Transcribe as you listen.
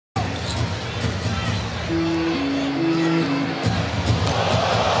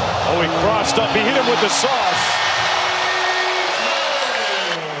crossed up. He hit him with the sauce.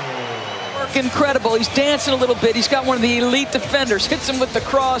 Incredible. He's dancing a little bit. He's got one of the elite defenders. Hits him with the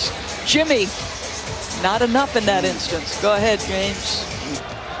cross. Jimmy, not enough in that instance. Go ahead, James.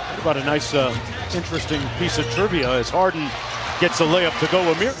 What about a nice, interesting piece of trivia as Harden gets a layup to go.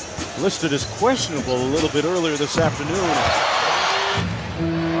 Amir listed as questionable a little bit earlier this afternoon.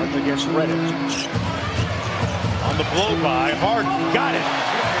 Harden against Reddit. On the blow by, Harden got it.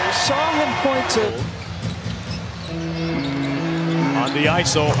 Saw him point to. On the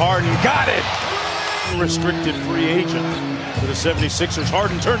ISO, Harden got it. Restricted free agent for the 76ers.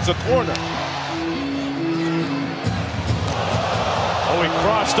 Harden turns the corner. Oh, he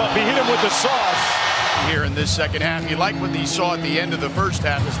crossed up. He hit him with the sauce. Here in this second half, you like what he saw at the end of the first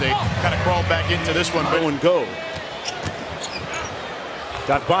half as they kind of crawled back into this one. Go and go.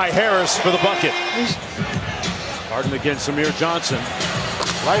 Got by Harris for the bucket. Harden against Amir Johnson.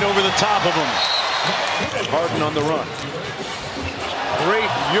 Right over the top of him. Harden on the run. Great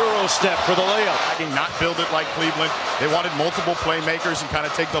Euro step for the layup. Not build it like Cleveland. They wanted multiple playmakers and kind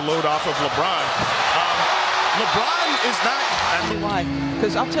of take the load off of LeBron. LeBron is not. Why?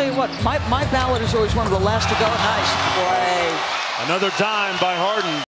 Because I'll tell you what, my ballot is always one of the last to go. Nice play. Another dime by Harden.